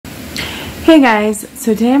Hey guys,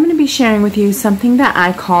 so today I'm going to be sharing with you something that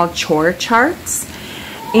I call chore charts.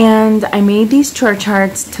 And I made these chore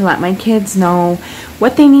charts to let my kids know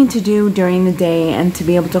what they need to do during the day and to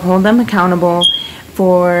be able to hold them accountable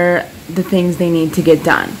for the things they need to get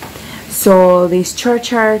done. So these chore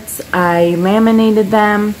charts, I laminated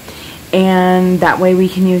them, and that way we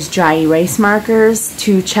can use dry erase markers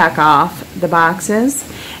to check off the boxes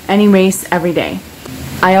and erase every day.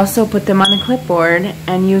 I also put them on a clipboard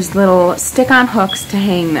and used little stick-on hooks to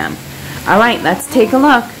hang them. Alright, let's take a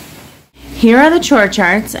look. Here are the chore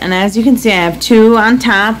charts, and as you can see I have two on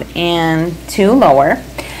top and two lower.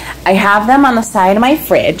 I have them on the side of my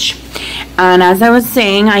fridge, and as I was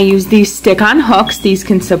saying, I use these stick-on hooks. These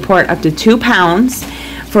can support up to 2 pounds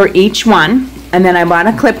for each one. And then I bought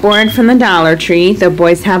a clipboard from the Dollar Tree. The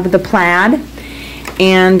boys have the plaid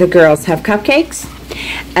and the girls have cupcakes.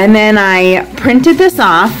 And then I printed this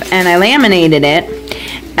off and I laminated it,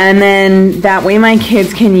 and then that way my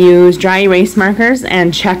kids can use dry erase markers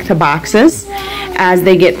and check the boxes as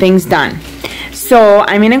they get things done. So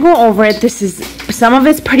I'm going to go over it. Some of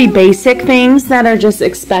it's pretty basic things that are just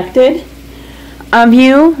expected of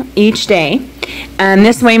you each day. And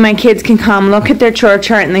this way my kids can come look at their chore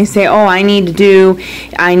chart and they say, oh, I need to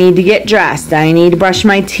get dressed, I need to brush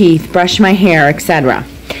my teeth, brush my hair, etc.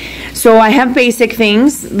 So I have basic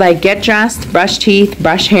things like get dressed, brush teeth,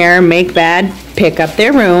 brush hair, make bed, pick up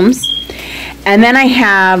their rooms. And then I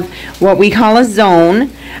have what we call a zone.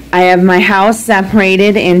 I have my house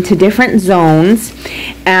separated into different zones.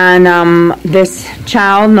 And this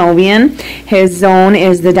child, Novian, his zone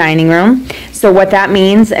is the dining room. So what that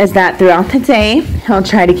means is that throughout the day, he'll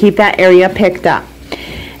try to keep that area picked up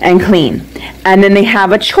and clean. And then they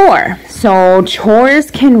have a chore. So chores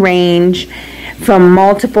can range from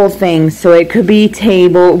multiple things. So it could be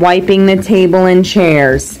wiping the table and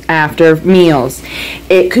chairs after meals.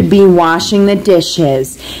 It could be washing the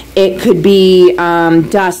dishes. It could be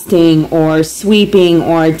dusting or sweeping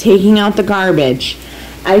or taking out the garbage.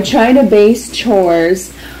 I try to base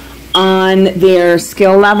chores on their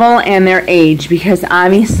skill level and their age, because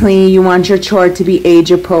obviously you want your chore to be age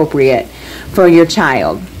appropriate for your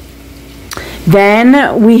child.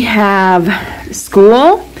 Then we have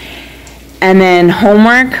school, and then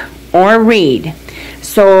homework or read.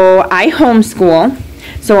 So I homeschool,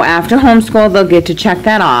 so after homeschool they'll get to check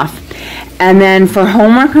that off. And then for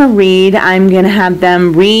homework or read, I'm going to have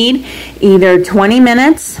them read either 20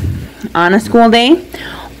 minutes on a school day,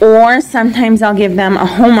 or sometimes I'll give them a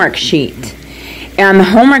homework sheet. And the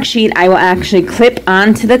homework sheet I will actually clip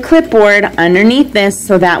onto the clipboard underneath this,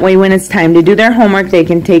 so that way when it's time to do their homework they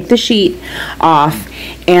can take the sheet off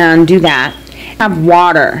and do that. I have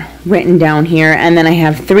water written down here, and then I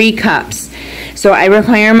have 3 cups. So I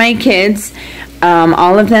require my kids,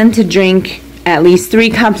 all of them, to drink at least 3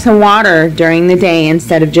 cups of water during the day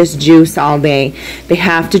instead of just juice all day. They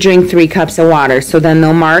have to drink 3 cups of water, so then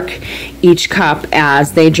they'll mark each cup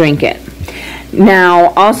as they drink it.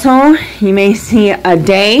 Now also you may see a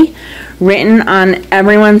day written on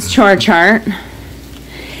everyone's chore chart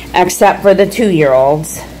except for the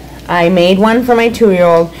 2-year-olds. I made one for my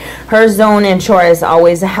 2-year-old. Her zone and chore is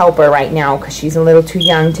always a helper right now because she's a little too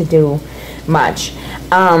young to do much.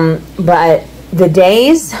 But the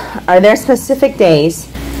days are their specific days.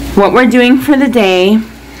 What we're doing for the day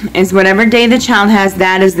is whatever day the child has,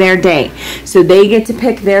 that is their day. So they get to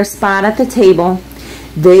pick their spot at the table.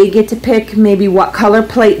 They get to pick maybe what color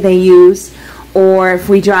plate they use, or if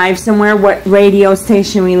we drive somewhere, what radio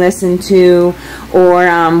station we listen to, or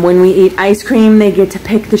when we eat ice cream, they get to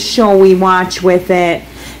pick the show we watch with it.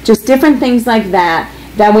 Just different things like that.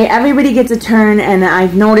 That way everybody gets a turn, and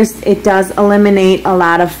I've noticed it does eliminate a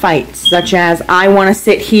lot of fights, such as I want to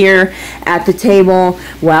sit here at the table,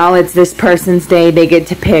 well, it's this person's day, they get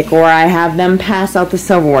to pick, or I have them pass out the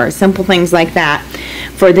silverware. Simple things like that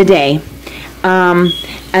for the day.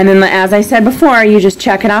 And then, as I said before, you just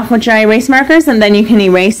check it off with dry erase markers, and then you can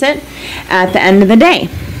erase it at the end of the day.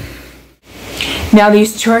 Now,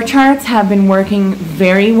 these chore charts have been working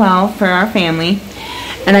very well for our family,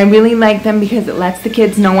 and I really like them because it lets the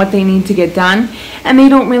kids know what they need to get done, and they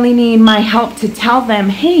don't really need my help to tell them,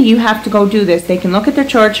 hey, you have to go do this. They can look at their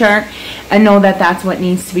chore chart and know that that's what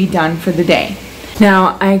needs to be done for the day.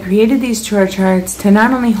 Now, I created these chore charts to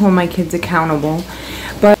not only hold my kids accountable,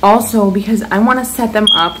 but also because I want to set them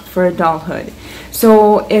up for adulthood.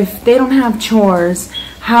 So if they don't have chores,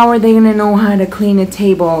 how are they going to know how to clean a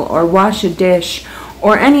table or wash a dish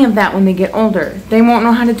or any of that when they get older? They won't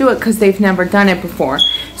know how to do it because they've never done it before.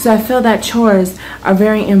 So I feel that chores are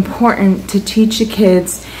very important to teach the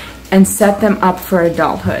kids and set them up for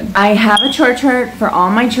adulthood. I have a chore chart for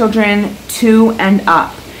all my children 2 and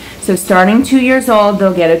up. So So starting 2 years old,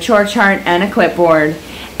 they'll get a chore chart and a clipboard,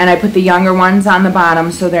 and I put the younger ones on the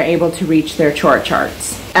bottom so they're able to reach their chore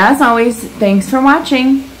charts. As always, thanks for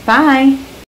watching. Bye.